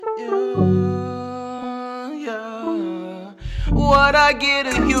what I get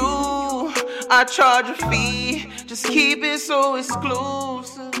of you. I charge a fee, just keep it so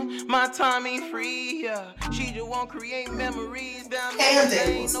exclusive. My time ain't free, yeah. She just won't create memories down. Hey,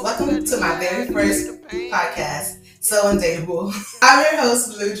 Undateables. Welcome to my very first podcast, So Undateable. I'm your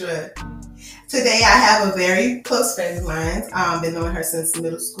host, Ludra. Today I have a very close friend of mine. I've been knowing her since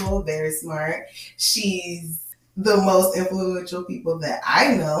middle school, very smart. She's the most influential people that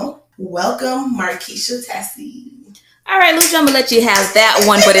I know. Welcome, Markeisha Tassie. All right, Lucia, I'm going to let you have that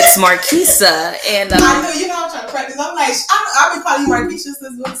one, but it's Markeisha. And I know, I'm trying to practice. I'm like, I've been calling you Markeisha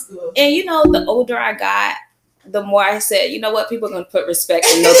since middle school. And the older I got, the more I said, you know what, people are going to put respect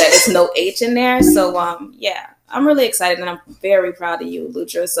and know that there's no H in there. So, yeah, I'm really excited and I'm very proud of you,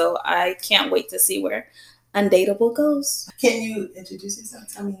 Lucia. So I can't wait to see where Undateable goes. Can you introduce yourself?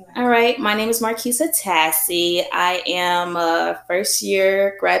 Tell me. All right, my name is Markeisha Tassie. I am a first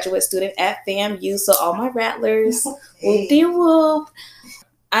year graduate student at FAMU, so all my rattlers, whoop-de-whoop.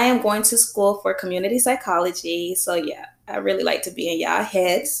 I am going to school for community psychology, so yeah, I really like to be in y'all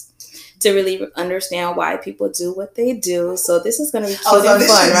heads to really understand why people do what they do. So this is going to be cute and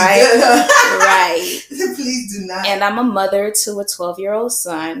fun, right? Right. Please do not. And I'm a mother to a 12-year-old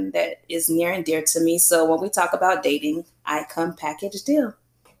son that is near and dear to me. So when we talk about dating, I come package deal.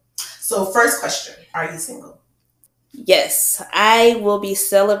 So first question, are you single? Yes, I will be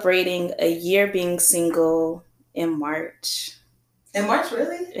celebrating a year being single in March. In March,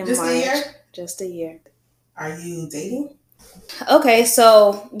 really? In Just March, a year? Just a year. Are you dating? Okay,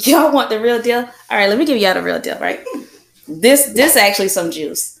 so y'all want the real deal? All right, let me give y'all the real deal, right? This actually some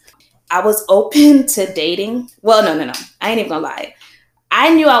juice. I was open to dating. Well, no. I ain't even gonna lie.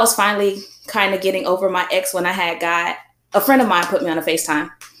 I knew I was finally kind of getting over my ex when I had got a friend of mine put me on a FaceTime.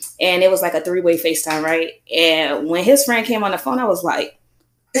 And it was like a 3-way FaceTime, right? And when his friend came on the phone, I was like,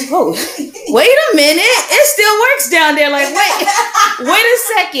 oh, wait a minute. It still works down there. Like, wait a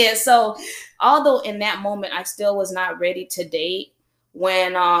second. So although in that moment, I still was not ready to date.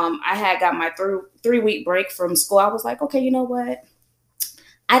 When I had got my 3-week break from school, I was like, okay, you know what?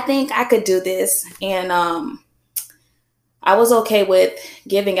 I think I could do this. And I was okay with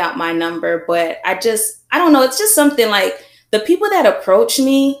giving out my number, but I don't know. It's just something like the people that approach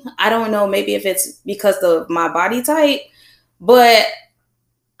me, I don't know, maybe if it's because of my body type, but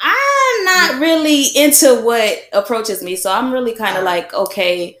I'm not really into what approaches me. So I'm really kind of like,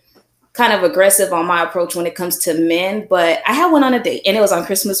 okay, kind of aggressive on my approach when it comes to men. But I had one on a date and it was on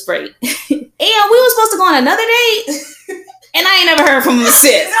Christmas break. And we were supposed to go on another date. And I ain't never heard from him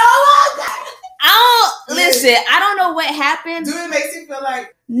since. Listen, I don't know what happened. Do it makes you feel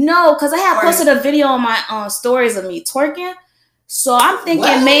like... No, because I had posted a video on my stories of me twerking. So I'm thinking,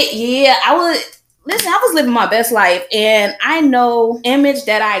 I was living my best life. And I know image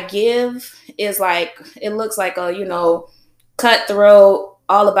that I give is like, it looks like a, cutthroat,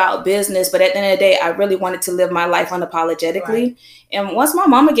 all about business. But at the end of the day, I really wanted to live my life unapologetically. Right. And once my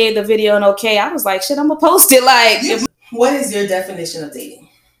mama gave the video an okay, I was like, shit, I'm going to post it. Like, what is your definition of dating?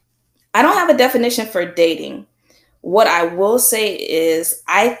 I don't have a definition for dating. What I will say is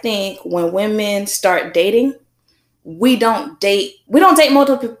I think when women start dating, we don't date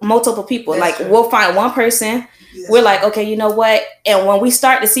multiple people. That's like true. We'll find one person. We're like, okay, you know what? And when we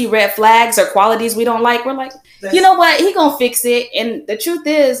start to see red flags or qualities we don't like, we're like, you know what? He gonna fix it. And the truth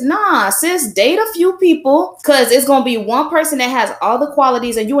is, nah, sis, date a few people because it's gonna be one person that has all the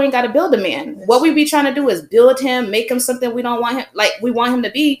qualities and you ain't gotta build a man. What we be trying to do is build him, make him something we don't want him, like we want him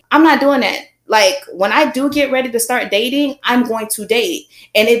to be. I'm not doing that. Like when I do get ready to start dating, I'm going to date.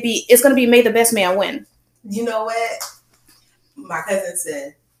 And it's gonna be may the best man win. You know what? My cousin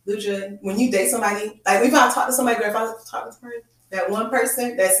said, Lucia, when you date somebody, like if I talk to somebody, if I talk to her, that one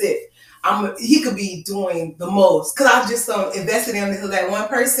person, that's it. He could be doing the most because I'm just so invested in that one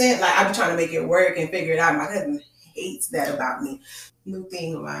person. Like I be trying to make it work and figure it out. My cousin hates that about me. New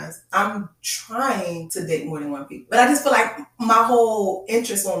thing of mine. I'm trying to date more than one people, but I just feel like my whole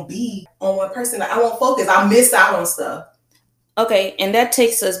interest won't be on one person. Like I won't focus. I'll miss out on stuff. Okay, and that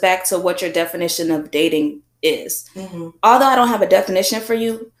takes us back to what your definition of dating is. Mm-hmm. Although I don't have a definition for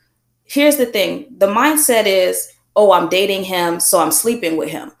you, here's the thing. The mindset is, oh, I'm dating him, so I'm sleeping with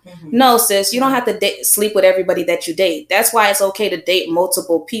him. Mm-hmm. No, sis, you don't have to sleep with everybody that you date. That's why it's okay to date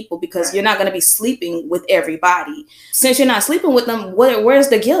multiple people because You're not going to be sleeping with everybody. Since you're not sleeping with them, where's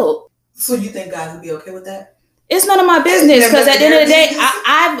the guilt? So you think God would be okay with that? It's none of my business because at the end of the day,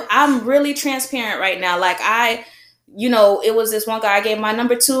 I'm really transparent right now. Like you know, it was this one guy I gave my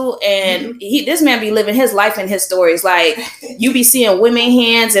number to, and this man be living his life in his stories. Like, you be seeing women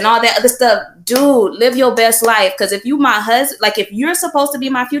hands and all that other stuff. Dude, live your best life. Because if you my husband, like if you're supposed to be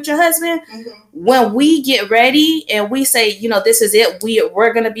my future husband, when we get ready and we say, you know, this is it,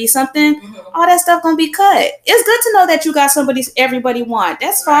 we're gonna be something, all that stuff gonna be cut. It's good to know that you got somebody everybody want.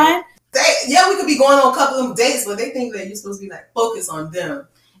 That's fine. We could be going on a couple of dates, but they think that you're supposed to be like focused on them.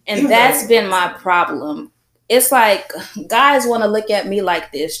 And that's been my problem. It's like guys want to look at me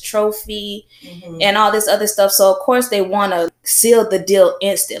like this trophy and all this other stuff. So of course they want to seal the deal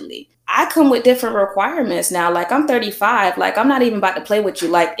instantly. I come with different requirements now. Like, I'm 35. Like, I'm not even about to play with you.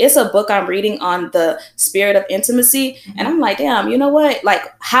 Like, it's a book I'm reading on the spirit of intimacy. And I'm like, damn, you know what? Like,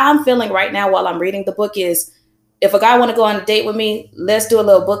 how I'm feeling right now while I'm reading the book is, if a guy want to go on a date with me, let's do a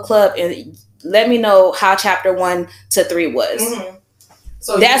little book club and let me know how chapter 1 to 3 was.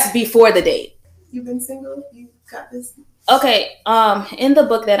 So that's before the date. You've been single? You got this? Okay. In the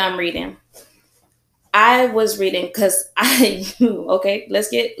book that I'm reading, I was reading because let's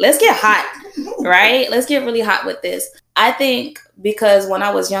get hot, right? Let's get really hot with this. I think because when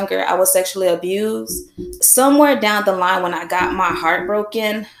I was younger, I was sexually abused. Somewhere down the line, when I got my heart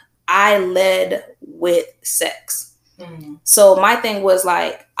broken, I led with sex. So my thing was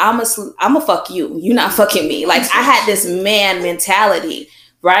like, I'm a fuck you. You're not fucking me. Like, I had this man mentality,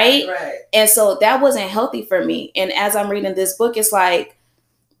 right? And so that wasn't healthy for me. And as I'm reading this book, it's like,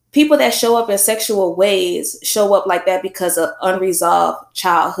 people that show up in sexual ways show up like that because of unresolved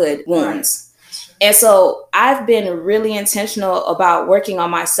childhood wounds. And so I've been really intentional about working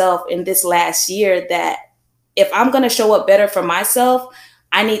on myself in this last year, that if I'm going to show up better for myself,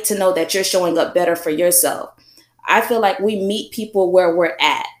 I need to know that you're showing up better for yourself. I feel like we meet people where we're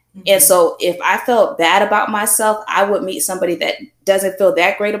at. And so if I felt bad about myself, I would meet somebody that doesn't feel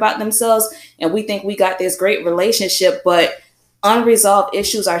that great about themselves. And we think we got this great relationship, but unresolved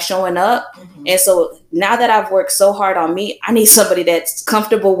issues are showing up. And so now that I've worked so hard on me, I need somebody that's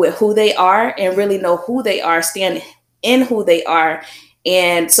comfortable with who they are and really know who they are, stand in who they are.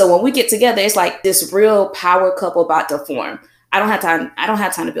 And so when we get together, it's like this real power couple about to form. I don't have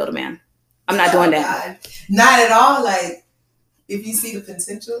time to build a man. I'm not doing that. God. Not at all. Like, if you see the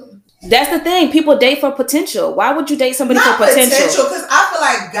potential. That's the thing. People date for potential. Why would you date somebody not for potential? Because I feel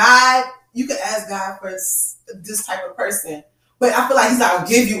like God, you could ask God for this type of person, but I feel like he's not going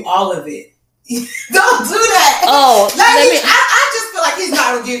to give you all of it. Don't do that. Oh, I just feel like he's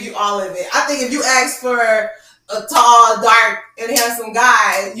not going to give you all of it. I think if you ask for a tall, dark, and handsome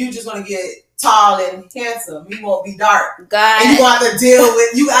guy, you're just going to get tall and handsome. He won't be dark. God, and you want to deal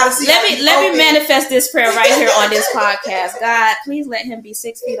with. You got to see. Let me manifest this prayer right here on this podcast. God, please let him be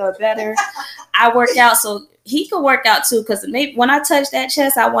 6 feet or better. I work out so he could work out too. Because when I touch that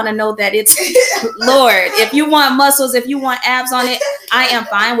chest, I want to know that it's Lord. If you want muscles, if you want abs on it, I am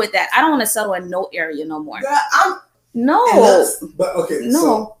fine with that. I don't want to settle in no area no more. Girl, no. But okay, no.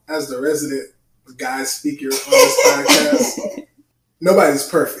 So as the resident guy speaker on this podcast, nobody's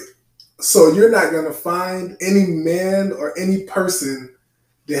perfect. So you're not going to find any man or any person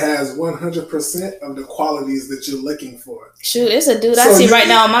that has 100% of the qualities that you're looking for. Shoot, it's a dude I see right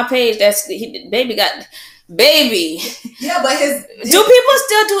now on my page. Baby. Yeah, but do people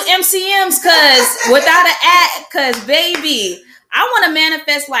still do MCMs? Cause without an act, cause baby, I want to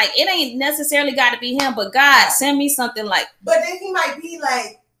manifest like it ain't necessarily got to be him, but God send me something like. But then he might be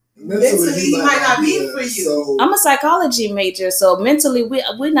like. Mentally, he might not be for you. So, I'm a psychology major, so mentally,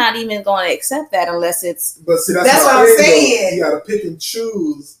 we're not even going to accept that unless it's. But see, that's what I'm saying. You got to pick and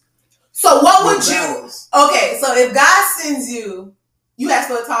choose. So what would you? Okay, so if God sends you, you ask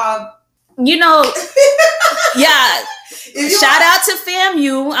for a tall. You know, yeah. Shout out to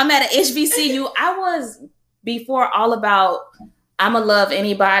FAMU. I'm at an HBCU. I was before all about. I'ma love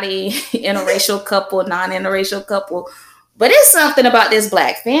anybody, interracial couple, non-interracial couple. But it's something about this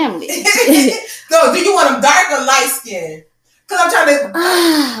black family. So, do you want them dark or light skin? Because I'm trying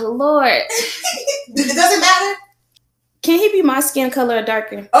to. Lord. Does it matter? Can he be my skin color or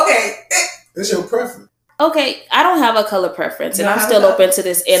darker? Okay. It's your preference. Okay, I don't have a color preference, and I'm still open to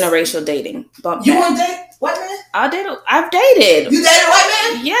this interracial dating. You want to date white man? I've dated. You dated a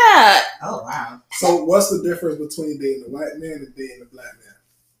white man? Yeah. Oh, wow. So, what's the difference between dating a white man and dating a black man?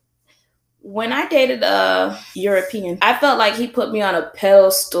 When I dated a European, I felt like he put me on a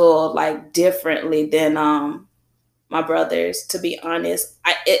pedestal like differently than my brothers, to be honest.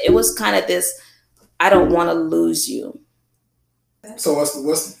 It was kind of this, I don't want to lose you. So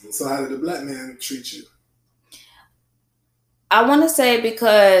so how did the black man treat you? I want to say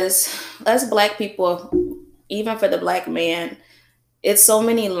because us black people, even for the black man, it's so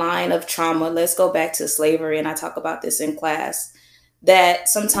many line of trauma. Let's go back to slavery, and I talk about this in class, that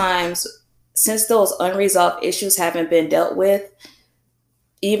sometimes since those unresolved issues haven't been dealt with,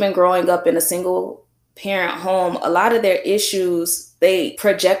 even growing up in a single parent home, a lot of their issues they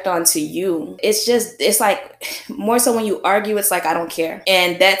project onto you. It's like more so when you argue, it's like, I don't care.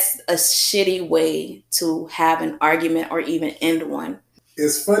 And that's a shitty way to have an argument or even end one.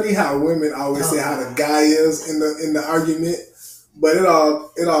 It's funny how women always say how the guy is in the argument, but it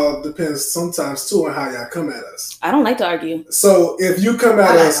all depends sometimes too on how y'all come at us. I don't like to argue. So if you come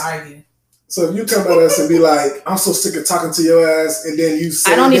at us, and be like, I'm so sick of talking to your ass, and then you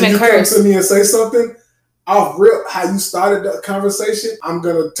say, I don't even curse. Come to me and say something off rip, how you started the conversation, I'm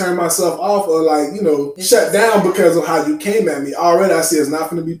gonna turn myself off or shut down because of how you came at me. Already I see it's not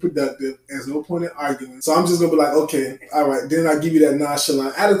gonna be productive. There's no point in arguing. So I'm just gonna be like, okay, all right. Then I give you that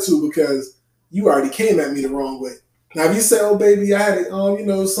nonchalant attitude because you already came at me the wrong way. Now if you say, oh baby, I had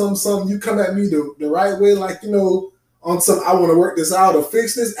it something, you come at me the right way, on some I want to work this out or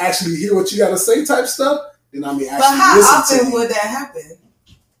fix this, actually hear what you gotta say type stuff, then actually listen to you. But how often would that happen?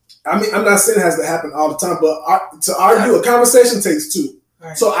 I mean, I'm not saying it has to happen all the time, but to argue, a conversation takes two.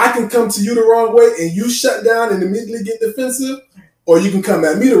 Right. So I can come to you the wrong way and you shut down and immediately get defensive, or you can come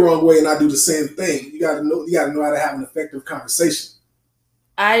at me the wrong way and I do the same thing. You gotta know how to have an effective conversation.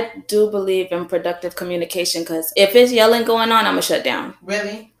 I do believe in productive communication because if it's yelling going on, I'm gonna shut down.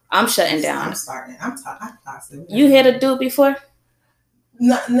 Really? I'm shutting down. I'm starting. I'm toxic. You hit a dude before?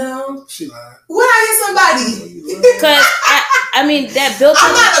 No. She lied. When I hit somebody? Because I mean that built up.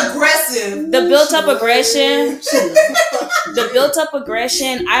 I'm not aggressive. The built up aggression. The built up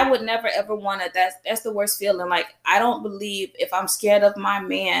aggression. I would never ever want to. That's the worst feeling. Like I don't believe if I'm scared of my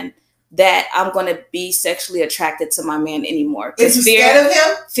man that I'm going to be sexually attracted to my man anymore. Is you scared of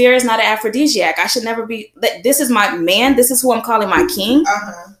him? Fear is not an aphrodisiac. I should never be. This is my man. This is who I'm calling my king.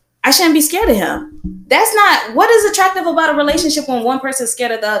 I shouldn't be scared of him. That's not what is attractive about a relationship when one person's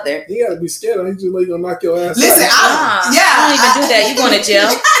scared of the other. You gotta be scared. I just know you're gonna knock your ass Listen, out. I don't even do that. You going to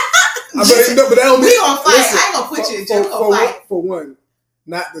jail? But that don't we gonna fight. I ain't gonna put you in jail. For one,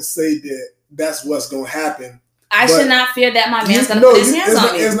 not to say that that's what's gonna happen. I should not fear that my man's gonna put his hands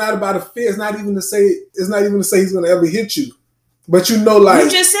on me. It's not about a fear. It's not even to say he's gonna ever hit you. But you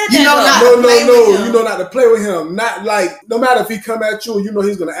just said that. You know not to play with him. Not like no matter if he come at you, you know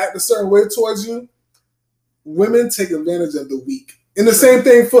he's gonna act a certain way towards you. Women take advantage of the weak. And the same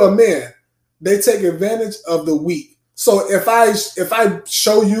thing for a man. They take advantage of the weak. So if I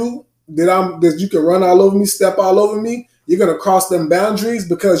show you that you can run all over me, step all over me, you're gonna cross them boundaries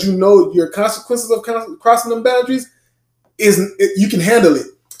because you know your consequences of crossing them boundaries you can handle it.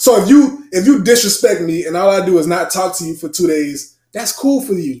 So if you disrespect me and all I do is not talk to you for 2 days, that's cool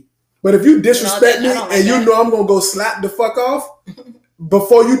for you. But if you disrespect me and you know I'm gonna go slap the fuck off,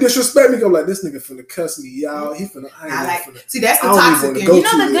 before you disrespect me, go like this nigga finna cuss me, y'all. He finna. See, that's the toxic. You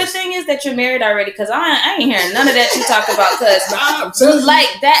know the good thing is that you're married already, because I ain't hearing none of that you talk about. Because like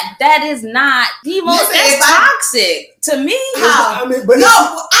that is not the most. That's toxic to me. How?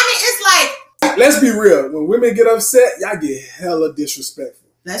 It's like. Let's be real. When women get upset, y'all get hella disrespectful.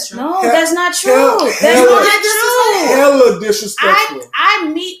 That's true. No, that's not true. That's not true. Hella disrespectful. I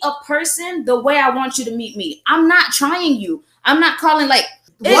meet a person the way I want you to meet me. I'm not trying you. I'm not calling like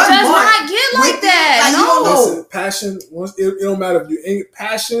it does not get like that. No. Listen, passion. It don't matter if you ain't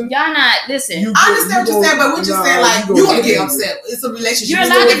passion. Y'all not listen. I understand what you're saying, but we're just saying like you gonna get upset. It's a relationship. You're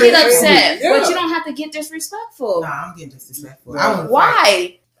allowed to get upset, but you don't have to get disrespectful. Nah, I'm getting disrespectful.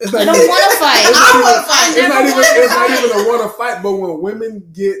 Why? I don't want to fight. I want to fight. It's not even a want to fight, but when women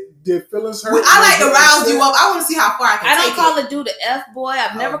get their feelings hurt, I like to rouse you up. I want to see how far I can take it. I don't call a dude the F boy.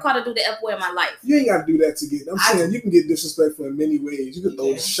 I've never called a dude the F boy in my life. You ain't got to do that to get. I'm saying you can get disrespectful in many ways. You can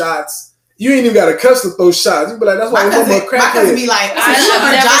throw shots. You ain't even got to cuss to throw shots. You be like, that's why I'm a crackhead. My cousin be like, I've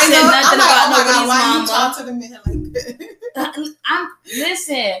never said nothing about nobody's why you talk to the men like that?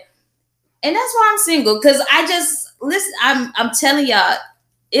 Listen, and that's why I'm single, because I just listen. I'm telling y'all.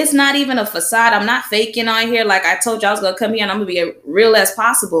 It's not even a facade. I'm not faking on here. Like I told you, I was gonna come here and I'm gonna be as real as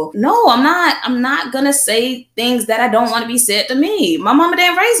possible. No, I'm not. I'm not gonna say things that I don't want to be said to me. My mama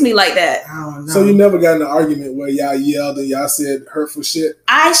didn't raise me like that. I don't know. So you never got in an argument where y'all yelled and y'all said hurtful shit?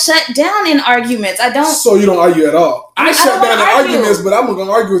 I shut down in arguments. I don't. So you don't argue at all? I shut down in arguments, but I'm gonna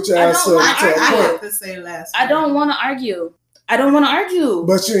argue with your ass. I have to say last. I don't want to argue. I don't want to argue.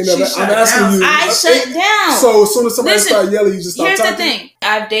 But you ain't never. I'm asking you. I shut down. So as soon as somebody start yelling, you just stop talking? Here's the thing.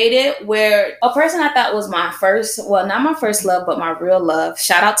 I've dated where a person I thought was my first, well, not my first love, but my real love.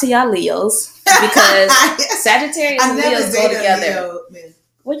 Shout out to y'all Leos. Because Sagittarius and Leos go together.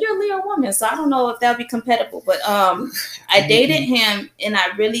 Well, you're a Leo woman, so I don't know if that would be compatible. But I dated him, and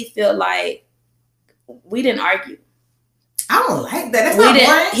I really feel like we didn't argue. I don't like that. That's not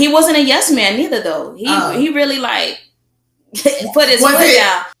boring. He wasn't a yes man neither, though. He really like put his foot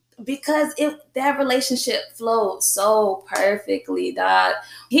down because that relationship flowed so perfectly, dog.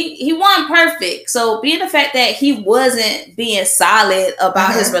 He wasn't perfect, so being the fact that he wasn't being solid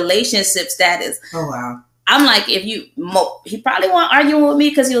about his relationship status. Oh wow. I'm like, he probably wasn't arguing with me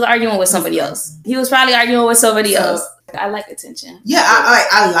because he was arguing with somebody else. He was probably arguing with somebody else. I like attention. Yeah,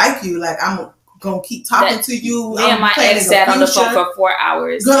 I like you. Like, I'm gonna keep talking to you. Me and my ex sat on the phone for 4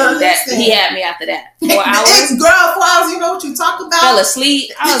 hours. He had me after that. 4 hours. Girl, 4 hours. You know what you talk about? Fell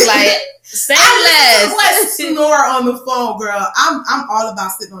asleep. I was like, say less. Snore on the phone, girl. I'm all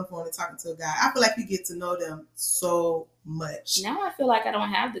about sitting on the phone and talking to a guy. I feel like you get to know them so much. Now I feel like I don't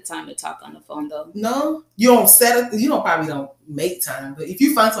have the time to talk on the phone though. No, you don't probably don't make time. But if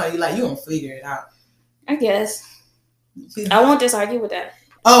you find somebody you like, you don't figure it out. I guess. I won't just argue with that.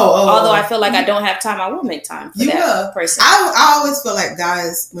 Although I feel like I don't have time, I will make time for that person. I always feel like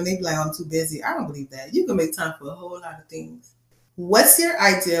guys, when they be like, I'm too busy, I don't believe that. You can make time for a whole lot of things. What's your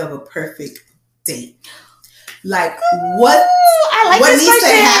idea of a perfect date? Like, what needs to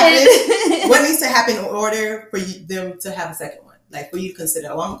happen? What needs to happen in order for them to have a second one? Like, for you to consider,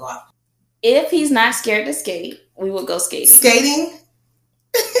 I'm going to go out. If he's not scared to skate, we will go skating. Skating?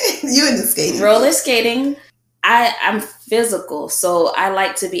 You into skating? Roller skating. I'm physical, so I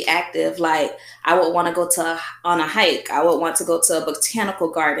like to be active. Like, I would want to go on a hike. I would want to go to a botanical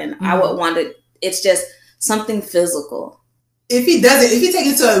garden. I would want to. It's just something physical. If he take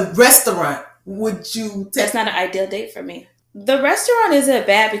you to a restaurant, would you? That's not an ideal date for me. The restaurant isn't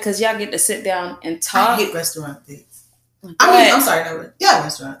bad because y'all get to sit down and talk. I hate restaurant dates. I'm sorry, no. Yeah,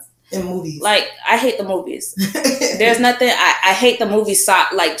 restaurants. In movies. Like, I hate the movies. There's nothing. I hate the movies.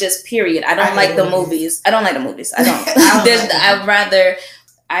 Like, just period. I don't like the movies. I don't like the movies. I don't.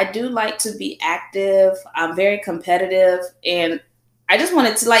 I do like to be active. I'm very competitive. And I just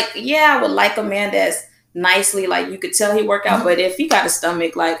wanted to, like, I would like a man that's nicely, like, you could tell he work out. But if he got a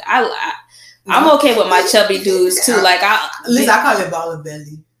stomach, like, I'm okay with my chubby dudes, too. Like, at least I call it baller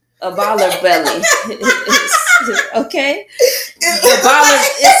belly. A baller belly. Okay.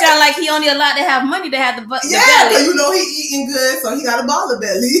 It sounds like he only allowed to have money to have the belly. Yeah, you know he eating good, so he got a baller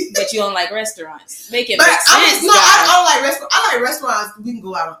belly. But you don't like restaurants. Make it make sense. I don't like restaurants. I like restaurants. We can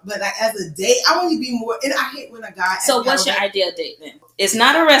go out, but like as a date, I want to be more. And I hate when a guy. So what's your ideal date then? It's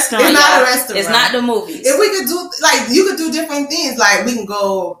not a restaurant. It's not a restaurant. It's not the movies. If we could do you could do different things. Like we can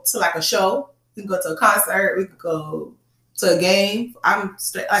go to like a show. We can go to a concert. We could go to a game.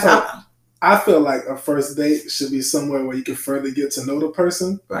 I feel like a first date should be somewhere where you can further get to know the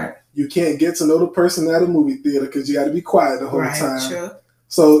person. Right. You can't get to know the person at a movie theater because you got to be quiet the whole time. True.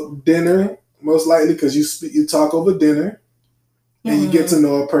 So dinner, most likely, because you talk over dinner and you get to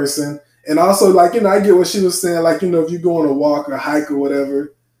know a person. And also, like, I get what she was saying. Like, if you go on a walk or hike or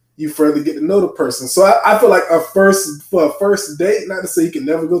whatever, you further get to know the person. So I feel like for a first date, not to say you can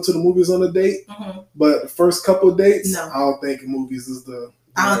never go to the movies on a date, but the first couple of dates, I don't think movies is the.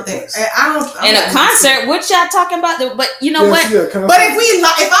 I don't think. I don't. In a concert, what y'all talking about? But you know what? Yeah, but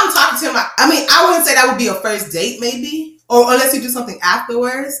if I'm talking to him, I wouldn't say that would be a first date, maybe, or unless you do something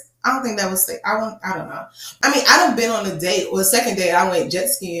afterwards. I don't think that would say. I don't know. I done been on a date or a second date. I went jet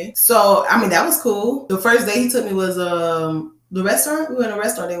skiing, so that was cool. The first date he took me was the restaurant. We were in a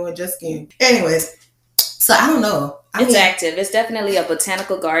restaurant. They went jet skiing. Anyways, so I don't know. It's active. It's definitely a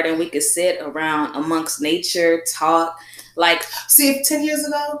botanical garden. We could sit around amongst nature, talk. Like, see, if 10 years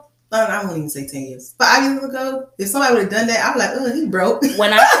ago, I won't even say 10 years, 5 years ago, if somebody would have done that, I'd be like, oh, he broke.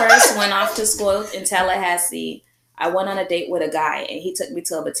 When I first went off to school in Tallahassee, I went on a date with a guy, and he took me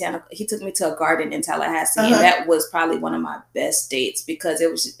to a garden in Tallahassee, and that was probably one of my best dates because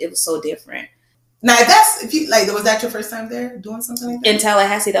it was so different. Now, was that your first time there doing something like that? In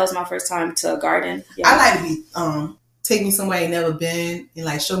Tallahassee, that was my first time to a garden. Yeah. I like to be take me somewhere I ain't never been and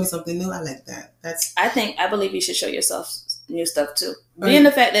like show me something new. I like that. I believe you should show yourself new stuff too. Right. Being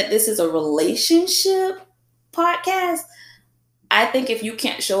the fact that this is a relationship podcast, I think if you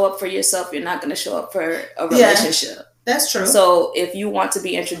can't show up for yourself, you're not going to show up for a relationship. Yeah, that's true. So if you want to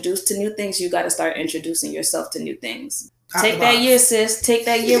be introduced to new things, you got to start introducing yourself to new things. Take that year, sis. Take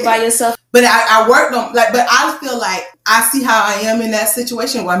that year by yourself. But I worked on but I feel like I see how I am in that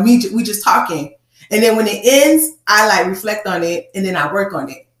situation while we just talking. And then when it ends, I reflect on it and then I work on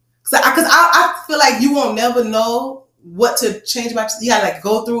it. Because I feel like you won't never know what to change about yourself. You gotta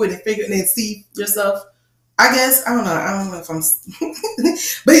go through it and figure it and then see yourself. I guess I don't know if I'm,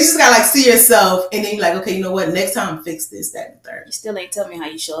 but you just gotta like see yourself, and then you're like, okay, you know what? Next time, fix this, that, and third. You still ain't tell me how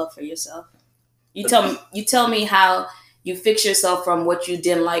you show up for yourself. You tell me how you fix yourself from what you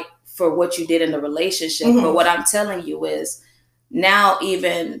didn't like for what you did in the relationship. Mm-hmm. But what I'm telling you is now,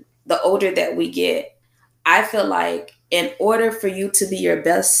 even the older that we get, I feel like in order for you to be your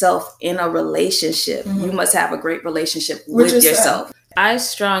best self in a relationship, mm-hmm. you must have a great relationship with yourself. I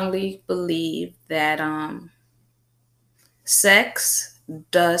strongly believe that sex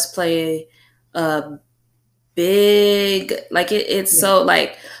does play a big, like it's so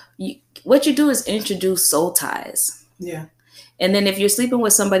like what you do is introduce soul ties. Yeah. And then if you're sleeping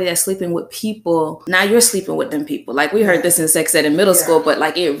with somebody that's sleeping with people, now you're sleeping with them people. Like we heard this in sex ed in middle school, but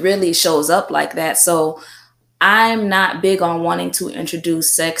like it really shows up like that. So I'm not big on wanting to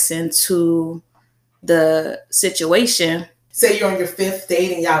introduce sex into the situation. Say you're on your 5th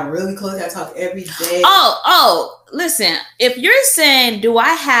date and y'all really close, y'all talk every day. Listen, if you're saying, do I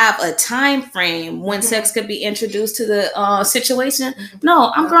have a time frame when sex could be introduced to the situation?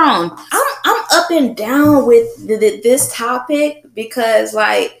 No, I'm grown. I'm up and down with this topic because,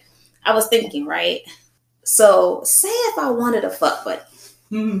 like, I was thinking, right? So, say if I wanted a fuck buddy.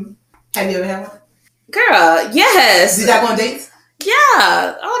 Mm-hmm. Have you ever had one? Girl, yes. Did y'all go on dates?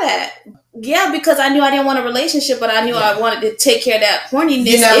 Yeah, all that. Yeah, because I knew I didn't want a relationship, but I knew I wanted to take care of that horniness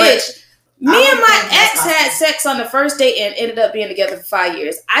itch. Me and my ex had sex on the first date and ended up being together for 5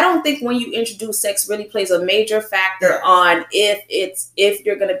 years. I don't think when you introduce sex really plays a major factor on if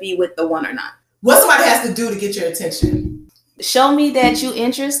you're going to be with the one or not. What somebody has to do to get your attention? Show me that you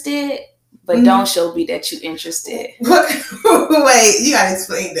interested, but don't show me that you interested. Wait, you got to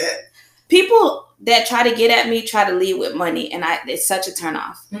explain that. People that try to get at me try to lead with money, and it's such a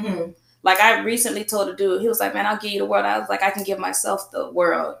turnoff. Mm-hmm. Like, I recently told a dude, he was like, man, I'll give you the world. I was like, I can give myself the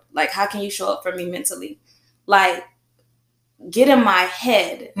world. Like, how can you show up for me mentally? Like, get in my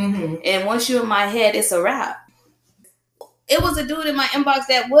head. Mm-hmm. And once you're in my head, it's a wrap. It was a dude in my inbox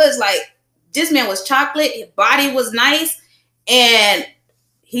that was like, this man was chocolate. His body was nice. And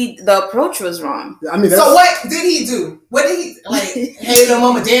the approach was wrong. I mean, so what did he do? What did he, like, hey, little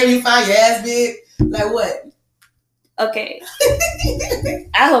mama, damn, you find your ass big? Like, what? Okay.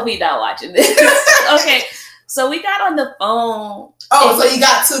 I hope he's not watching this. Okay. So we got on the phone. Oh, so he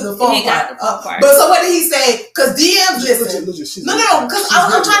got to the phone part. But so what did he say? Because DMs listen. No. Because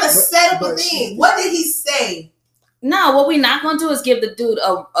I'm trying to set up a thing. What did he say? No, what we're not going to do is give the dude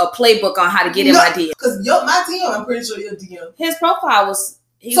a playbook on how to get in my DM. Because my DM, I'm pretty sure your DM. His profile was...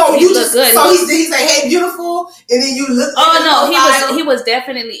 He looked good. So he's like, hey, beautiful, and then you look. Oh no, he was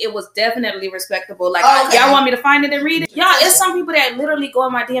definitely. It was definitely respectable. Like, y'all want me to find it and read it? Y'all, it's some people that literally go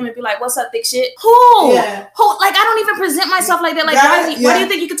in my DM and be like, "What's up, thick shit?" Who? Yeah. Who? Like, I don't even present myself like that. Like, why do you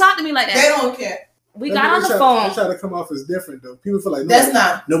think you can talk to me like that? They don't care. We got on the phone. They try to come off as different though. People feel like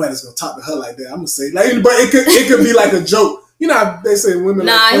nobody's gonna talk to her like that. I'm gonna say like, but it could be like a joke. You know how they say women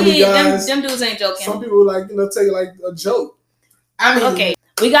like funny guys. Them dudes ain't joking. Some people like take it like a joke. I mean, okay.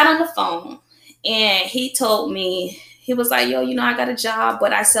 We got on the phone and he told me, he was like, yo, I got a job,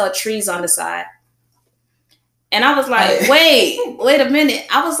 but I sell trees on the side. And I was like, wait a minute.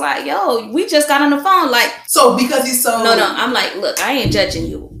 I was like, yo, we just got on the phone. Like, so because he's so... No, I'm like, look, I ain't judging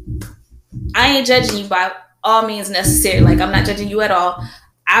you. I ain't judging you by all means necessary. Like, I'm not judging you at all.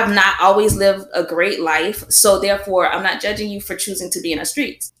 I've not always lived a great life. So therefore, I'm not judging you for choosing to be in the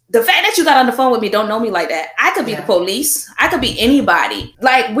streets. The fact that you got on the phone with me don't know me like that. I could be the police. I could be anybody.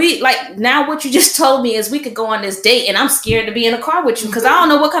 Now what you just told me is we could go on this date and I'm scared to be in a car with you because I don't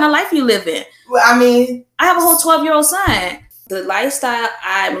know what kind of life you live in. Well, I mean, I have a whole 12-year-old son. The lifestyle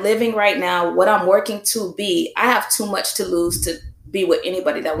I'm living right now, what I'm working to be, I have too much to lose to be with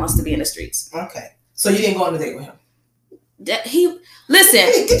anybody that wants to be in the streets. Okay. So you didn't go on a date with him? Listen,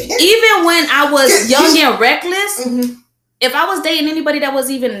 even when I was young and reckless, mm-hmm. If I was dating anybody that was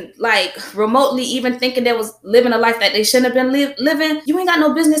even like remotely even thinking they was living a life that they shouldn't have been living, you ain't got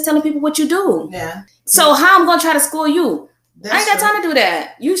no business telling people what you do. Yeah. So how I'm going to try to school you? I ain't got time to do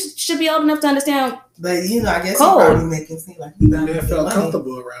that. You should be old enough to understand. But I guess he probably making it seem like he felt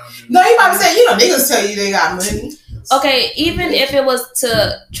comfortable around you. No, he probably said, niggas tell you they got money. Okay, even if it was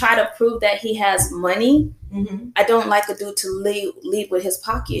to try to prove that he has money, mm-hmm. I don't like a dude to lead with his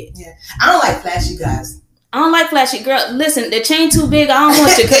pocket. Yeah. I don't like flashy guys. I don't like flashy. Girl, listen, the chain too big. I don't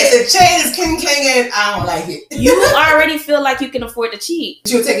want you. The chain is king, I don't like it. You already feel like you can afford to cheat.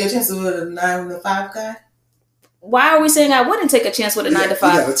 You'll take your chance with a 9 to 5 guy? why are we saying I wouldn't take a chance with a 9 to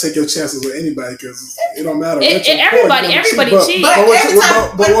 5? You gotta take your chances with anybody because it don't matter. Everybody cheats.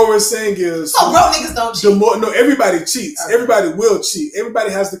 But what we're saying is, so broke niggas don't cheat. Everybody cheats. Okay. Everybody will cheat. Everybody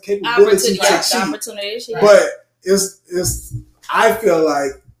has the capability to cheat. But it's. I feel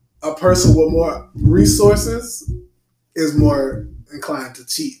like a person with more resources is more inclined to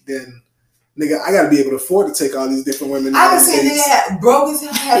cheat than. Nigga, I gotta be able to afford to take all these different women. I was saying nigga broke as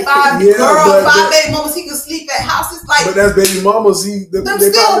hell, had 5 girls, 5 baby mamas. He could sleep at houses like. But that's baby mamas. They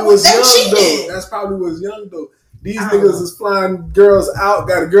probably was young though. That's probably was young though. These niggas is flying girls out,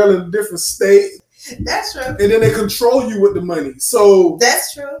 got a girl in a different state. That's true. And then they control you with the money. So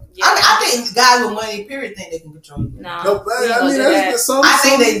that's true. Yeah. I think guys with money, period, think they can control you. No, I mean that's some. I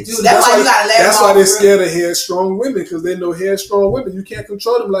think they do. That's why you gotta let. That's why they're scared of headstrong women because they know headstrong women. You can't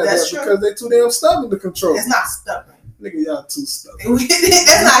control them like that because they're too damn stubborn to control. It's not stubborn. Nigga, y'all too stubborn.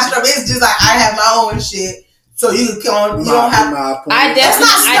 That's not stubborn. It's just like I have my own shit. So you can you don't have. That's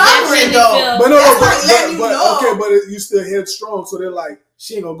not stubborn though. But no, okay, but you still headstrong. So they're like.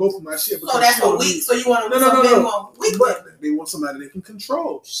 She ain't gonna go for my shit. So that's a weak. So you want to no. But they want somebody they can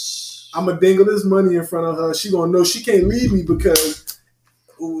control. I'm gonna dangle this money in front of her. She gonna know she can't leave me because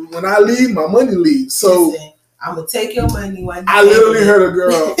when I leave, my money leaves. So I'm gonna take your money. I literally heard a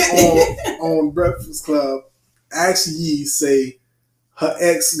girl on Breakfast Club ask Yee say her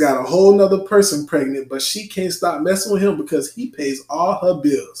ex got a whole nother person pregnant, but she can't stop messing with him because he pays all her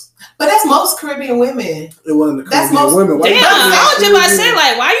bills. But that's most Caribbean women. It wasn't the Caribbean women. Damn, I was just about to say,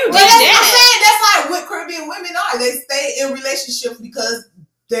 like, why you did that? I'm saying that's like what Caribbean women are. They stay in relationships because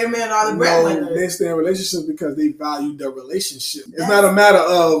their men are the breadwinners. No, they stay in relationships because they value their relationship. It's not a matter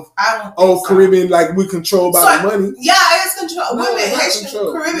of Caribbean like we controlled by the money. Yeah, it's control.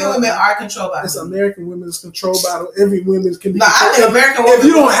 No, Caribbean women are controlled by. It's American women is controlled by. Every woman can be. I think American women. If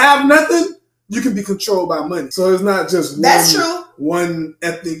you don't have nothing, you can be controlled by money. So it's not just one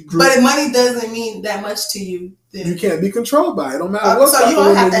ethnic group. But if money doesn't mean that much to you, then you can't be controlled by it. Don't matter what. So you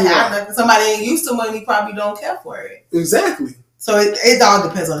don't have to have nothing. Somebody ain't used to money, probably don't care for it. Exactly. So it all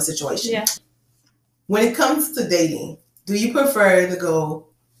depends on the situation. Yeah. When it comes to dating, do you prefer to go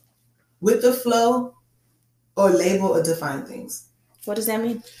with the flow or label or define things? What does that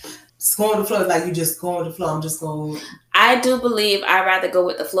mean? Just going with the flow is like you just going with the flow. I'm just going. I do believe I'd rather go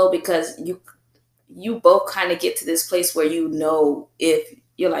with the flow because you both kind of get to this place where you know if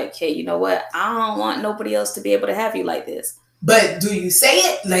you're like, hey, you know what? I don't want nobody else to be able to have you like this. But do you say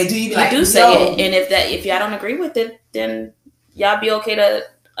it? Like, do you be like, do say it? And if y'all don't agree with it, then y'all be okay to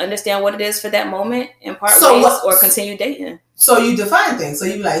understand what it is for that moment and part ways or continue dating. So you define things. So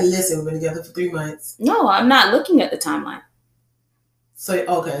you be like, listen, we've been together for 3 months. No, I'm not looking at the timeline. So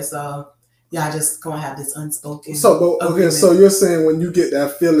okay, so y'all just gonna have this unspoken. So you're saying when you get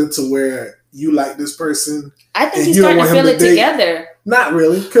that feeling to where you like this person, I think he's starting to feel it together. Not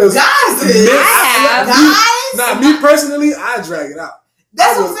really, because guys, me personally, I drag it out.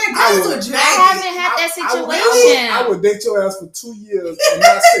 That's what I'm saying. Guys would drag. I haven't had that situation. I would date your ass for 2 years and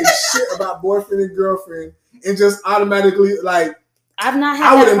not say shit about boyfriend and girlfriend, and just automatically like. I've not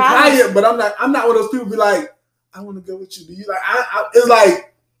had. I would imply it, but I'm not one of those people. Be like, I want to go with you. Do you like? It's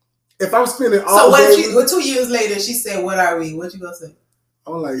like if I'm spending all. So what? 2 years later, she said, "What are we?" What you gonna say?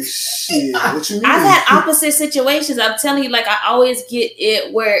 I'm like, shit. What you mean? I've had opposite situations. I'm telling you, like I always get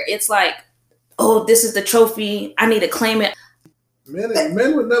it where it's like, oh, this is the trophy. I need to claim it. Men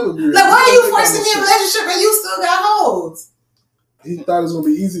would never be. Like, why are you forcing me in a relationship and you still got hoes? He thought it was gonna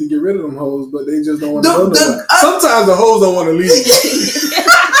be easy to get rid of them hoes, but they just don't want to go. Sometimes the hoes don't want to leave.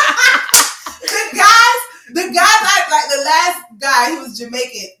 The guys like the last guy, he was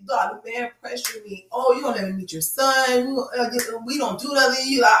Jamaican. Dog, the man pressured me. Oh, you don't let me meet your son. We don't do nothing.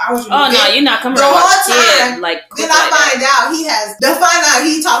 You like, I want you to no, you're not coming the whole time. Like then I find out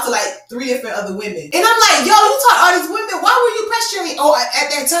he talked to like 3 different other women, and I'm like, yo, you talk to all these women. Why were you pressuring me? Oh, at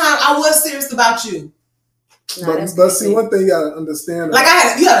that time, I was serious about you. But see, one thing you gotta understand. Like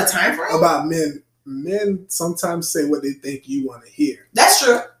you had a time frame about men. Men sometimes say what they think you want to hear. That's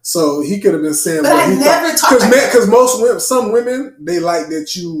true. So he could have been saying, but I never talk because some women they like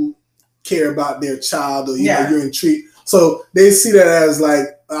that you care about their child or you're intrigued. So they see that as like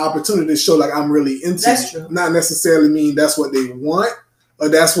an opportunity to show like I'm really into that's you. True. Not necessarily mean that's what they want or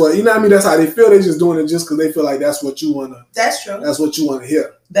that's what you know what I mean. That's how they feel. They're just doing it just because they feel like that's what you wanna. That's true. That's what you want to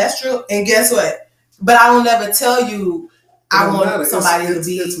hear. That's true. And guess what? But I will never tell you. I want somebody to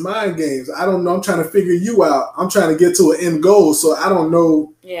be. It's mind games. I don't know. I'm trying to figure you out. I'm trying to get to an end goal, so I don't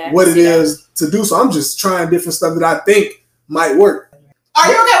know what it is to do. So I'm just trying different stuff that I think might work.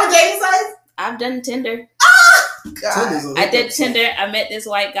 Are you okay with dating sites? I've done Tinder. God. I did Tinder. I met this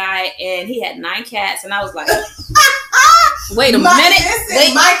white guy, and he had 9 cats, and I was like, "Wait a minute!"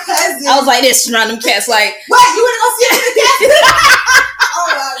 Listen, my cousin. I was like, "This surround them cats." Like, what? You want to go see the cat? Oh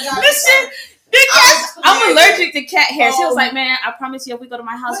my God! listen, the cats. I'm allergic to cat hair. She was like, "Man, I promise you, if we go to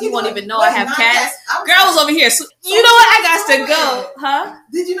my house, you won't even know I have cats." Girl was over here. So, you know what? I got to go, huh?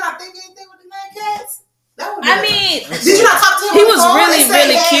 Did you not think anything with the 9 cats? I mean, did you not talk to him? He was really,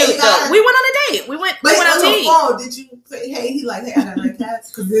 really cute though. We went on a date. We went on a date. Did you say, hey, he like, hey, I got 9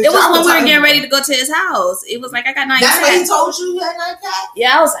 cats? It was when we were getting ready to go to his house. It was like, I got 9 cats. That's what he told you had 9 cats?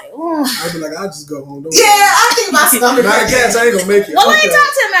 Yeah, I was like, ooh. I'd be like, I'll just go home. Yeah, I think my stomach. 9 cats, I ain't gonna make it. Well, I ain't talk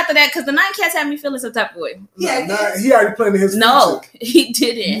to him after that because the 9 cats had me feeling some type of way. Yeah, he already planned his future. No, he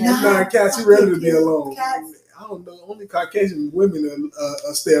didn't. 9 cats, he ready to be alone. I don't know. Only Caucasian women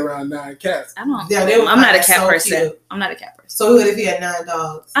stay around 9 cats. I don't. Yeah, I'm not a cat person. Cute. I'm not a cat person. So what if he had 9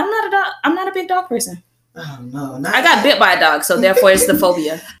 dogs? I'm not a dog. I'm not a big dog person. Oh no, I got bit by a dog, so therefore it's the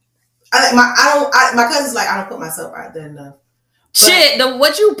phobia. My cousin's like, I don't put myself out there enough. Shit,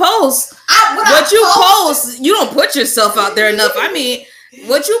 what you post, you don't put yourself out there enough. I mean,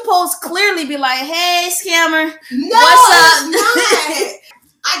 what you post clearly be like, hey, scammer, what's up? Not.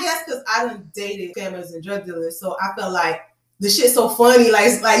 I guess because I done dated scammers and drug dealers, so I felt like the shit's so funny.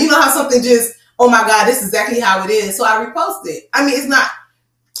 Like you know how something just, oh my God, this is exactly how it is. So I reposted. I mean, it's not.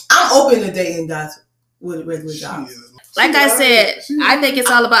 I'm open to dating guys with regular jobs. Like I said, I think it's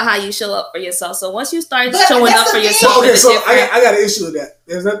all about how you show up for yourself. So once you start showing up for yourself, okay. So I got an issue with that.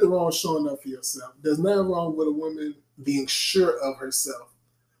 There's nothing wrong with showing up for yourself. There's nothing wrong with a woman being sure of herself.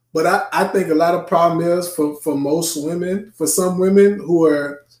 But I think a lot of problem is for most women, for some women who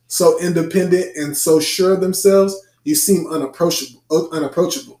are so independent and so sure of themselves, you seem unapproachable.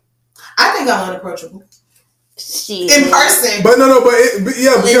 I think I'm unapproachable. Shit. In person. But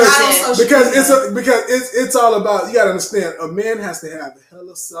because it's all about, you gotta understand, a man has to have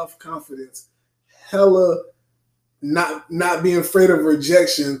hella self-confidence, hella not being afraid of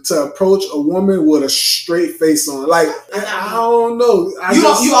rejection to approach a woman with a straight face on. Like, I don't know.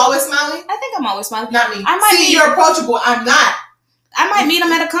 You always smiling? I think I'm always smiling. Not me. You're approachable. I'm not. I might meet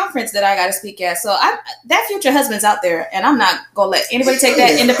him at a conference that I got to speak at. So that future husband's out there, and I'm not gonna let anybody take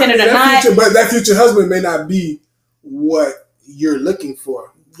that, independent or not. But that future husband may not be what you're looking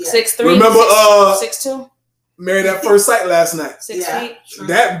for. Yeah. 6'3". Remember, 6'2". Married at first sight last night. 6 feet.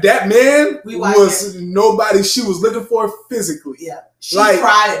 That man was nobody she was looking for physically. Yeah, she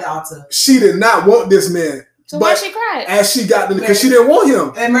cried at the altar. She did not want this man. So why she cried? As she got them, because she didn't want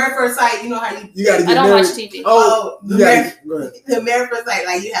him. And Married First Sight, you know how you got to get I don't married. watch TV. Oh, go ahead. The Married First Sight,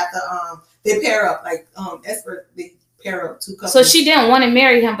 like you have to they pair up, like expert, they pair up 2 couples. So she didn't want to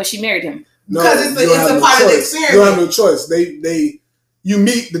marry him, but she married him. Because it's a part of the experience. You don't have no choice. You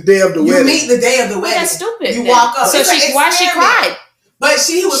meet the day of the wedding. You meet the day of the wedding. That's stupid. You walk up. So why she cried? But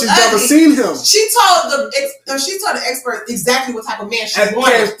she was She's ugly. never seen him. She told the expert exactly what type of man she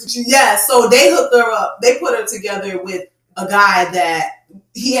wanted. So they hooked her up. They put her together with a guy that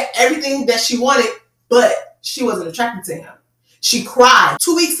he had everything that she wanted, but she wasn't attracted to him. She cried.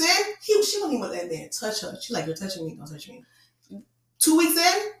 2 weeks in, she wouldn't even let that man touch her. She's like, you're touching me, don't touch me. 2 weeks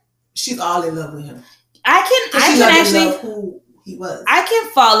in, she's all in love with him. I can actually love who he was. I can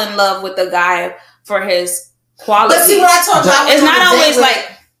fall in love with a guy for his quality. But see what I told you, it's not always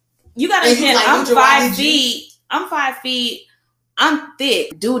like you gotta understand. Like, I'm 5 feet. I'm 5 feet. I'm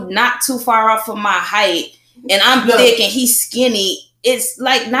thick, dude. Not too far off from my height, and I'm thick and he's skinny. It's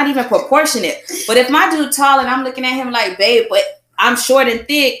like not even proportionate. But if my dude tall and I'm looking at him like, babe, but I'm short and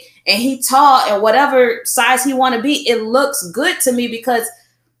thick and he tall and whatever size he want to be, it looks good to me because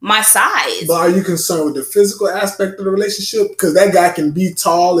my size. But are you concerned with the physical aspect of the relationship? Because that guy can be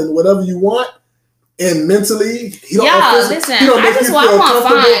tall and whatever you want. And mentally, he don't. Yeah, listen. I just want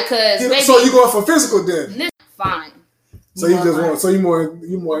fine because so you going for physical then? Fine. So you just want. So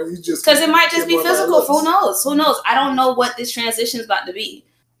you just because it might just be physical. Who knows? Who knows? I don't know what this transition is about to be.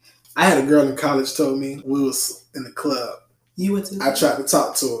 I had a girl in college told me we was in the club. You went to? I tried to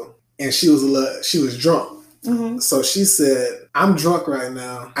talk to her, and she was drunk. Mm-hmm. So she said, "I'm drunk right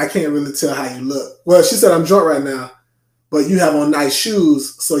now. I can't really tell how you look." Well, she said, "I'm drunk right now, but you have on nice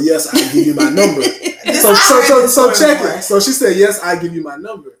shoes. So yes, I give you my number." So check it. So she said, "Yes, I give you my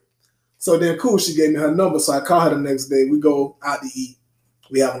number." So then, cool. She gave me her number. So I call her the next day. We go out to eat.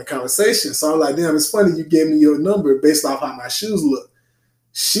 We having a conversation. So I'm like, "Damn, it's funny you gave me your number based off how my shoes look."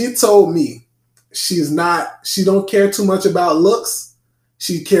 She told me she don't care too much about looks.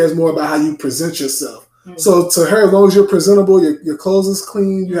 She cares more about how you present yourself. Mm-hmm. So to her, as long as you're presentable, your clothes is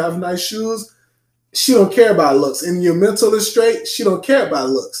clean, you have nice shoes, she don't care about looks. And your mental is straight, she don't care about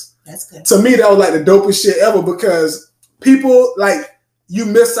looks. That's good. To me, that was like the dopest shit ever because people like you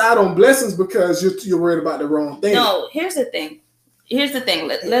miss out on blessings because you're worried about the wrong thing. No, here's the thing.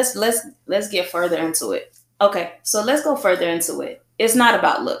 Let's get further into it. Okay, so let's go further into it. It's not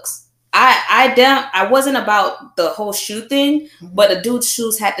about looks. I wasn't about the whole shoe thing, but a dude's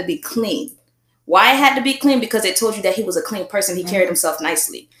shoes had to be clean. Why it had to be clean? Because it told you that he was a clean person. He carried himself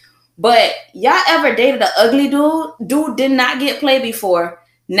nicely. But y'all ever dated an ugly dude? Dude did not get play before.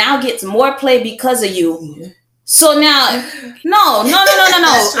 Now gets more play because of you. Yeah. So now, no.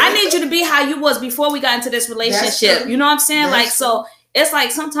 I need you to be how you was before we got into this relationship. You know what I'm saying? That's like, so it's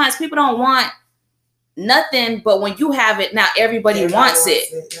like sometimes people don't want nothing, but when you have it, now everybody wants it.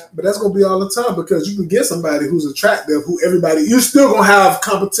 Yeah. But that's gonna be all the time because you can get somebody who's attractive, who everybody, you're still gonna have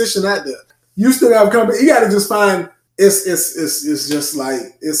competition out there. You still have competition. You gotta just find it's just like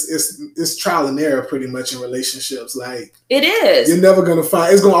it's trial and error pretty much in relationships. Like it is. You're never gonna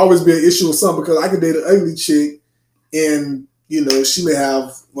find it's gonna always be an issue with something because I could date an ugly chick and she may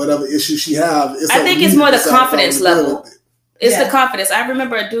have whatever issue she have. I think it's more the confidence level. It's the confidence. I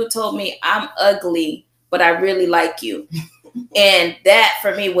remember a dude told me, I'm ugly, but I really like you. And that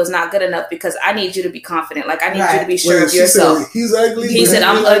for me was not good enough because I need you to be confident. Like I need you to be sure of yourself. Said, he's ugly. He said,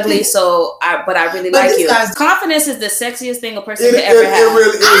 I'm ugly, but I really like you. Confidence is the sexiest thing a person could ever have. It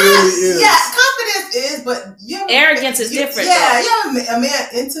really is. Yeah, confidence is, but arrogance is different. Yeah, a man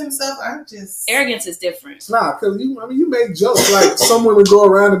into himself. Arrogance is different. Nah, because you make jokes. Like some women go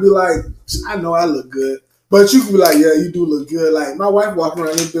around and be like, I know I look good. But you can be like, yeah, you do look good. Like my wife walks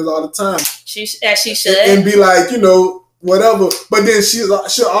around like this all the time. She should. And be like, whatever. But then she's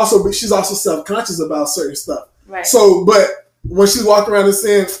also self-conscious about certain stuff. Right. So, but when she's walking around and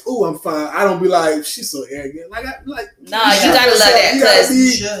saying, "Ooh, I'm fine," I don't be like, "She's so arrogant." Like, no, you gotta love that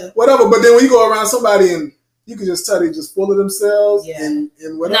because whatever. But then when you go around somebody and you can just tell they just full of themselves and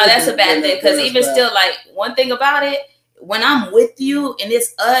whatever. No, that's a bad thing because even still, like one thing about it, when I'm with you and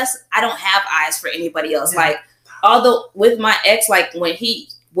it's us, I don't have eyes for anybody else. Yeah. Like, although with my ex, like when he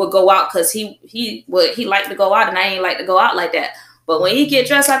would go out because he liked to go out and I ain't like to go out like that. But when he get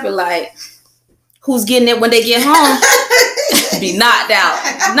dressed, I be like, who's getting it when they get home? Be knocked out.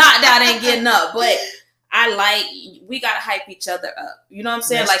 Knocked out ain't getting up. But we gotta hype each other up. You know what I'm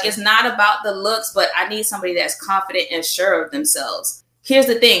saying? That's it's not about the looks, but I need somebody that's confident and sure of themselves. Here's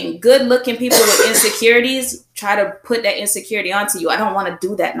the thing. Good looking people with insecurities try to put that insecurity onto you. I don't want to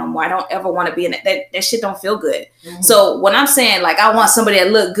do that no more. I don't ever want to be in it. That shit don't feel good. Mm-hmm. So when I'm saying like, I want somebody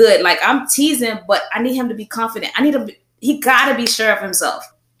that look good, like I'm teasing, but I need him to be confident. He gotta be sure of himself.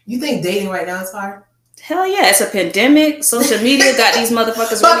 You think dating right now is hard? Hell yeah. It's a pandemic. Social media got these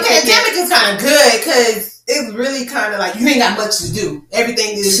motherfuckers. But pandemic is kind of good because it's really kind of like you ain't got much to do.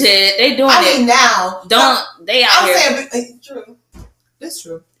 Everything is shit. They doing it. I mean now. They out here. I'm saying true. It's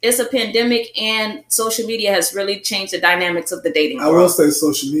true. It's a pandemic and social media has really changed the dynamics of the dating world. I will say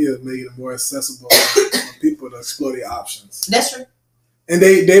social media is making it more accessible for people to explore their options. That's true. And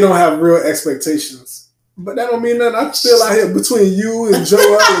they don't have real expectations. But that don't mean nothing. I'm still out here between you and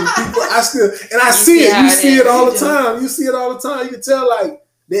Joel and people. I see it. You see it all the time. You see it all the time. You can tell like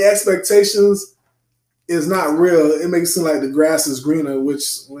their expectations is not real. It makes it seem like the grass is greener,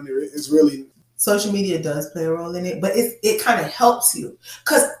 which when it's really. Social media does play a role in it, but it kind of helps you.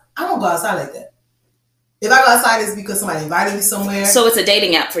 Because I don't go outside like that. If I go outside, it's because somebody invited me somewhere. So it's a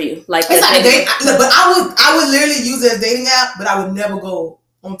dating app for you. Like it's like a date. But I would literally use it as a dating app, but I would never go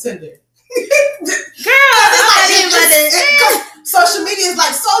on Tinder. Girl, social media is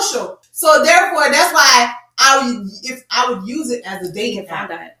like social. So therefore, that's why I would use it as a dating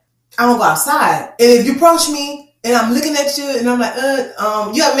app. I don't go outside. And if you approach me and I'm looking at you and I'm like,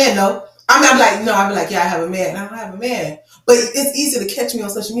 you have a man, no? I'm like, no, I'll be like, yeah, I have a man. I don't have a man. But it's easier to catch me on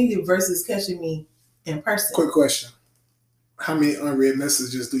social media versus catching me in person. Quick question. How many unread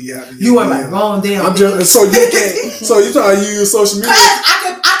messages do you have? You are my wrong damn. So you can't. So you trying to use social media?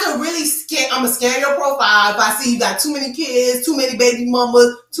 I could really scan. I'm gonna scan your profile if I see you got too many kids, too many baby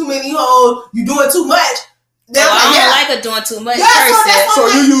mamas, too many hoes. You doing too much. I don't like her doing too much.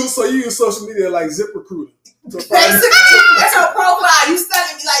 So you use social media like ZipRecruiter. Basically, that's her profile. You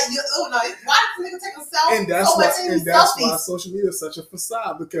studying me like, oh no, why does nigga take a selfie? And that's why social media is such a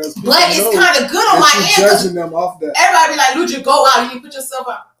facade because. But it's kind of good on my end. Judging them off that. Everybody be like, Luja, go out. You put yourself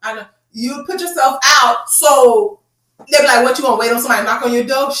out. I know you put yourself out. So they be like, what you want? Wait on somebody knock on your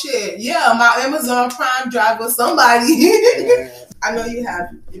door? Shit, yeah, my Amazon Prime driver, somebody. Yeah. I know you have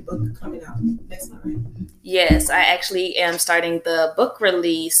your book coming out next month, right? Yes, I actually am starting the book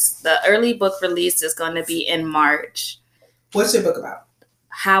release. The early book release is going to be in March. What's your book about?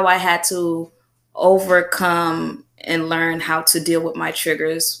 How I had to overcome and learn how to deal with my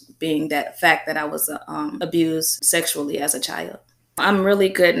triggers being that fact that I was abused sexually as a child. I'm really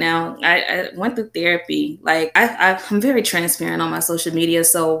good now. I went through therapy. Like I'm very transparent on my social media.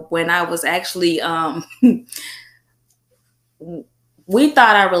 So when I was actually, we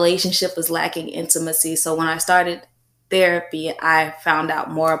thought our relationship was lacking intimacy. So when I started therapy, I found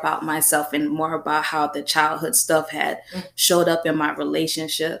out more about myself and more about how the childhood stuff had showed up in my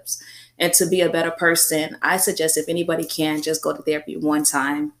relationships. And to be a better person, I suggest if anybody can, just go to therapy one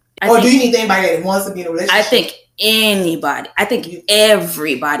time. Do you need anybody that wants to be in a relationship? I think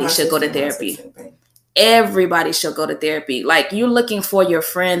everybody should go to therapy. Everybody should go to therapy. Like, you're looking for your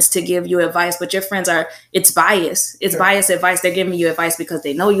friends to give you advice, but your friends it's bias. It's biased advice. They're giving you advice because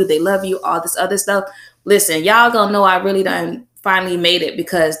they know you, they love you, all this other stuff. Listen, y'all gonna know I really done finally made it,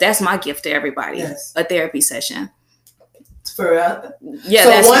 because that's my gift to everybody. Yes. A therapy session. For real?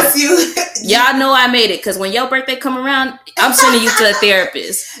 Yeah. So once y'all know I made it, because when your birthday come around, I'm sending you to a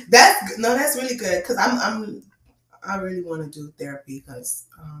therapist. That's really good, because I really want to do therapy, because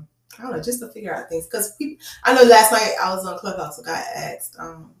I don't know, just to figure out things. Because I know last night I was on Clubhouse, a guy asked,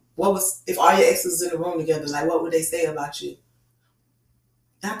 if all your exes was in the room together, like, what would they say about you?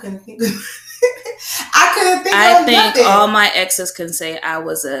 I couldn't think of I think nothing. all my exes can say I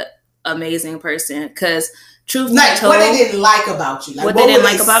was an amazing person, because truth be like, told, what they didn't like about you, like what they didn't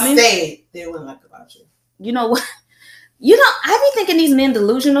like about me, they wouldn't like about you. You know what? I be thinking these men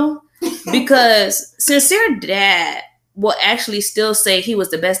delusional, because Sincere Dad will actually still say he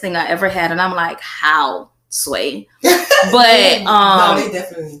was the best thing I ever had, and I'm like, how, Sway? But no, they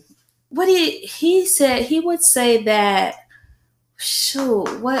definitely. What he said, he would say that.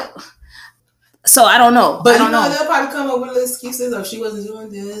 Shoot, what? So I don't know. But I don't know. They'll probably come up with little excuses of she wasn't doing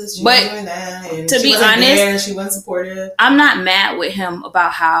this, she wasn't doing that, and to she be wasn't honest, there, she wasn't supportive. I'm not mad with him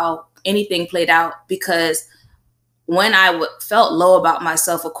about how anything played out, because when I felt low about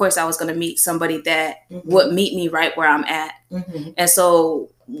myself, of course I was going to meet somebody that would meet me right where I'm at. And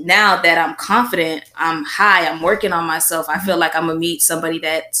so now that I'm confident, I'm high, I'm working on myself, I feel like I'm going to meet somebody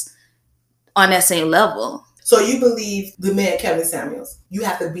that's on that same level. So you believe the man Kevin Samuels, you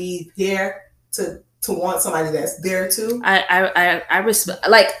have to be there to want somebody that's there too? I respect,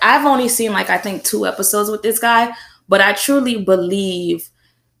 like, I've only seen I think 2 episodes with this guy, but I truly believe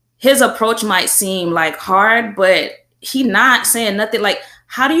his approach might seem like hard, but he not saying nothing. Like,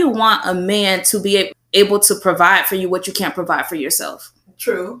 how do you want a man to be able to provide for you what you can't provide for yourself?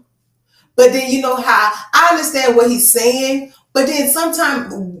 True. But then you know how I understand what he's saying, but then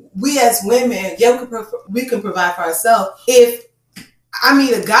sometimes we as women, we can provide for ourselves. If I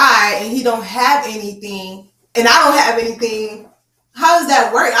meet a guy and he don't have anything and I don't have anything, how does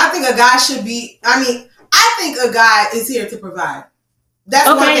that work? I think a guy I think a guy is here to provide. That's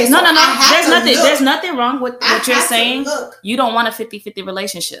okay. No. There's nothing wrong with what you're saying. You don't want a 50-50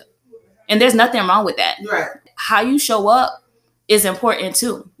 relationship. And there's nothing wrong with that. Right. How you show up is important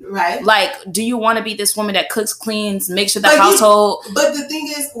too. Right. Like, do you want to be this woman that cooks, cleans, makes sure the household... But the thing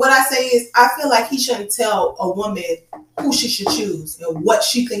is, what I say is, I feel like he shouldn't tell a woman who she should choose and what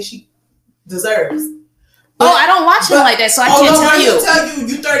she thinks she deserves. But, I don't watch him like that, so I can't tell you. He'll tell you,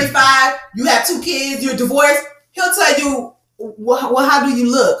 you're 35, you have 2 kids, you're divorced. He'll tell you, well, how do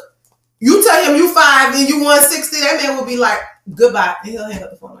you look? You tell him you 5 and you 160, that man will be like, goodbye, and he'll hang up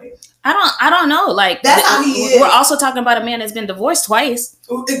the phone on you. I don't know. Like, that's how he is. We're also talking about a man that's been divorced twice.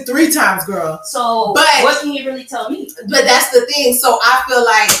 3 times, girl. So, what can you really tell me? But that's the thing. So I feel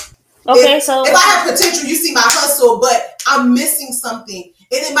like, if I have potential, you see my hustle, but I'm missing something,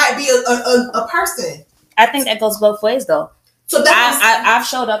 and it might be a person. I think that goes both ways, though. So I've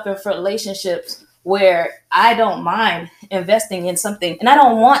showed up in relationships where I don't mind investing in something, and I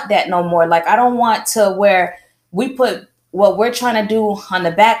don't want that no more. Like, I don't want to where we put what we're trying to do on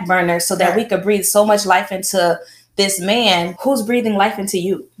the back burner so that we could breathe so much life into this man who's breathing life into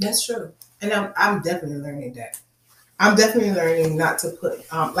you. That's true. And I'm definitely learning that. I'm definitely learning not to put,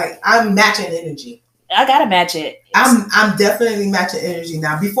 I'm matching energy. I gotta match it. I'm definitely matching energy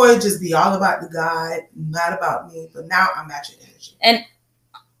now. Before it just be all about the guy, not about me, but now I'm matching energy. And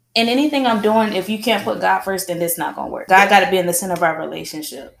in anything I'm doing, if you can't put God first, then it's not gonna work. God gotta be in the center of our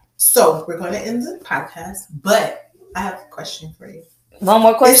relationship. So we're gonna end the podcast, but I have a question for you. One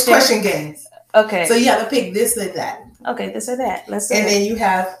more question? It's question games. Okay. So you have to pick this or that. Okay, this or that. Let's do it. And then you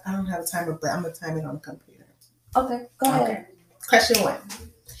have, I don't have a timer, but I'm going to time it on the computer. Okay, go ahead. Okay. Question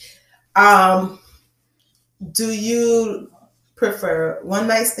 1. Do you prefer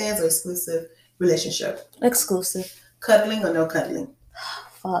one-night stands or exclusive relationship? Exclusive. Cuddling or no cuddling?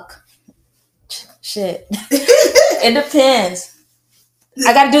 Fuck. Shit. It depends.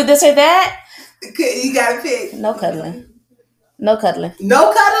 I got to do this or that? You got to pick. No cuddling. No cuddling.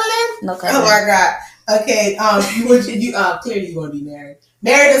 No cuddling? No cuddling. Oh my God. Okay. You clearly you're gonna be married.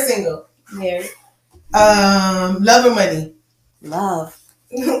 Married or single? Married. Love or money? Love.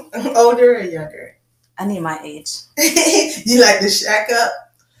 Older or younger? I need my age. You like to shack up?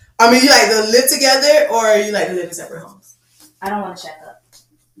 I mean, you like to live together, or you like to live in separate homes? I don't want to shack up.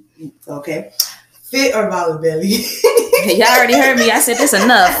 Okay. Fit or baller belly? Y'all already heard me. I said this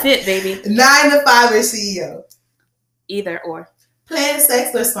enough. Fit, baby. 9 to 5 or CEO? Either or. Planned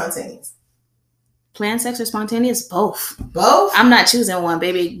sex or spontaneous? Planned sex or spontaneous? Both. Both? I'm not choosing one,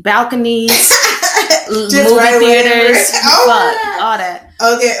 baby. Balconies, Just movie right theaters, away. all that.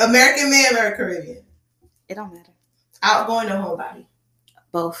 Okay, American man or Caribbean? It don't matter. Outgoing or homebody?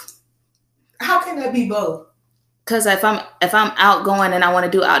 Both. How can that be both? Because if I'm outgoing and I want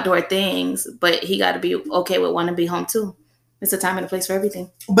to do outdoor things, but he got to be okay with wanting to be home too. It's a time and a place for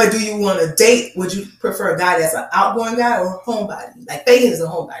everything. But do you want to date? Would you prefer a guy that's an outgoing guy or a homebody? Like Fagan is a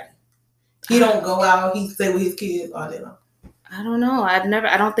homebody. He don't go out. He stay with his kids all day long. I don't know. I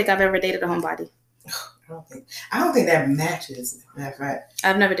don't think I've ever dated a homebody. I don't think that matches. That's right.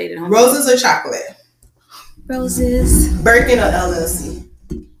 I've never dated a homebody. Roses or chocolate? Roses. Birkin or LLC?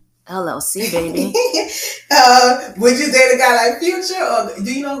 LLC, baby. Would you date a guy like Future, or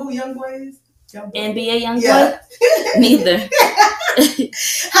do you know who YoungBoy is? YoungBoy. NBA young boy? Yeah. Neither.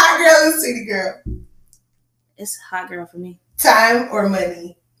 Hot girl or city girl? It's a hot girl for me. Time or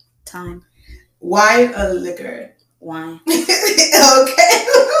money? Time. Wine or liquor? Wine. Okay.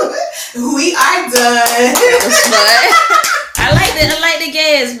 We are done. That was fun. I like the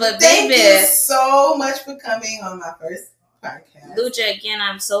games, but Thank baby. you so much for coming on my first podcast. Lucha, again,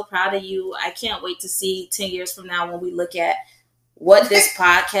 I'm so proud of you. I can't wait to see 10 years from now when we look at what this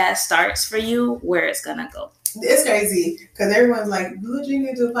podcast starts for you, where it's going to go. It's crazy because everyone's like, Lucha, you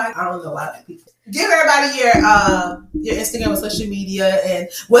need to do a podcast. I don't know why people. Give everybody your Instagram and social media, and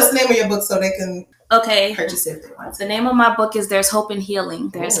what's the name of your book so they can purchase it if they want to. The name of my book is There's Hope in Healing.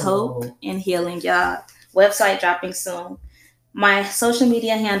 There's hope in healing, y'all. Website dropping soon. My social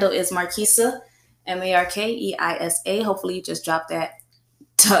media handle is Markeisa, Markeisa. Hopefully you just dropped that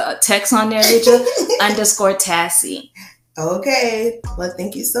text on there, Lucha, _Tassie. Okay. Well,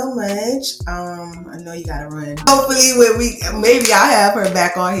 thank you so much. I know you gotta run. Hopefully maybe I'll have her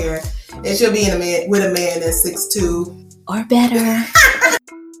back on here. And she'll be with a man that's 6'2". Or better.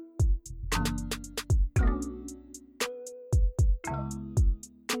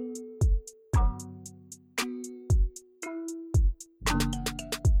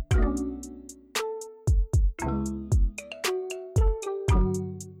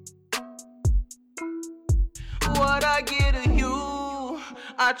 What I get of you,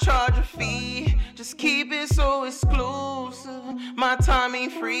 I charge a fee. Just keep it so exclusive. My time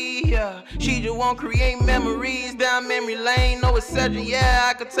ain't free, yeah. She just won't create memories down memory lane. No exception, yeah,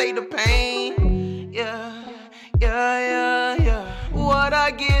 I could take the pain. Yeah. What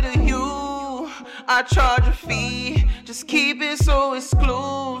I get of you, I charge a fee. Just keep it so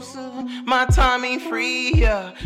exclusive. My time ain't free, yeah.